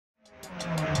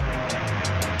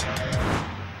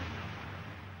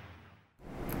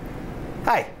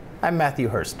I'm Matthew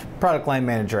Hurst, Product Line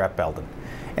Manager at Belden.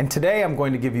 And today I'm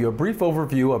going to give you a brief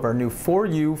overview of our new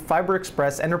 4U Fiber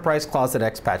Express Enterprise Closet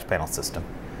X patch panel system,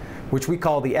 which we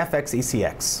call the FX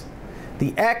ECX.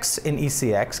 The X in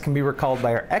ECX can be recalled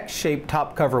by our X-shaped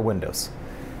top cover windows.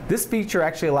 This feature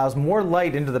actually allows more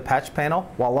light into the patch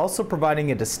panel while also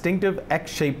providing a distinctive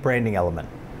X-shaped branding element.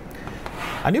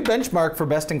 A new benchmark for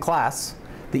best in class,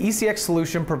 the ECX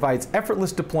solution provides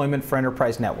effortless deployment for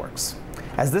enterprise networks,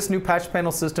 as this new patch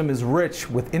panel system is rich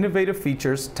with innovative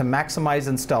features to maximize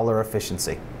installer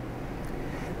efficiency.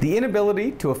 The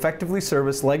inability to effectively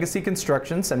service legacy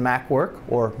constructions and Mac work,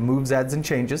 or moves, adds, and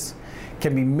changes,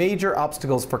 can be major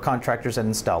obstacles for contractors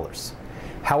and installers.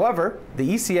 However,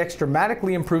 the ECX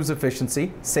dramatically improves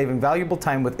efficiency, saving valuable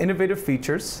time with innovative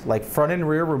features like front and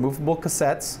rear removable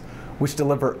cassettes, which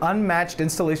deliver unmatched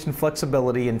installation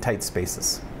flexibility in tight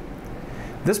spaces.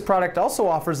 This product also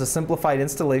offers a simplified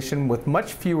installation with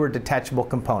much fewer detachable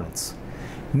components.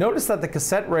 Notice that the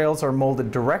cassette rails are molded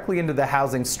directly into the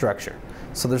housing structure,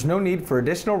 so there's no need for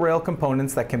additional rail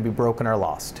components that can be broken or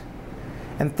lost.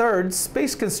 And third,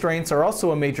 space constraints are also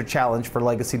a major challenge for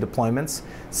legacy deployments,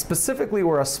 specifically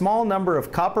where a small number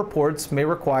of copper ports may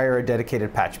require a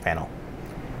dedicated patch panel.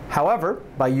 However,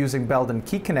 by using Belden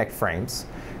Key Connect frames,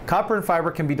 copper and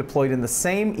fiber can be deployed in the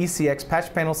same ECX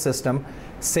patch panel system,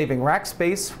 saving rack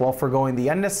space while foregoing the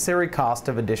unnecessary cost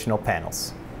of additional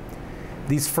panels.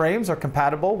 These frames are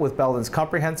compatible with Belden's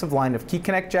comprehensive line of Key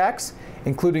Connect jacks,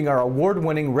 including our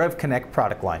award-winning RevConnect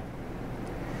product line.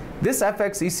 This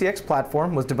FX ECX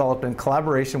platform was developed in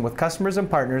collaboration with customers and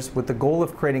partners with the goal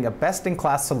of creating a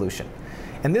best-in-class solution.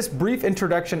 And this brief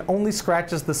introduction only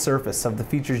scratches the surface of the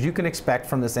features you can expect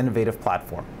from this innovative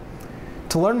platform.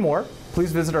 To learn more,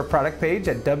 please visit our product page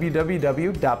at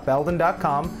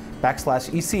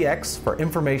www.belden.com/ECX for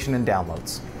information and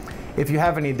downloads. If you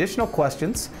have any additional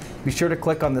questions, be sure to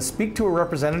click on the Speak to a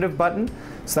Representative button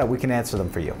so that we can answer them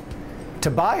for you.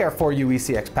 To buy our 4U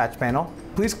ECX patch panel,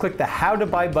 please click the How to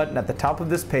Buy button at the top of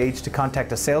this page to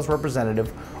contact a sales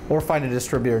representative or find a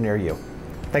distributor near you.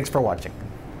 Thanks for watching.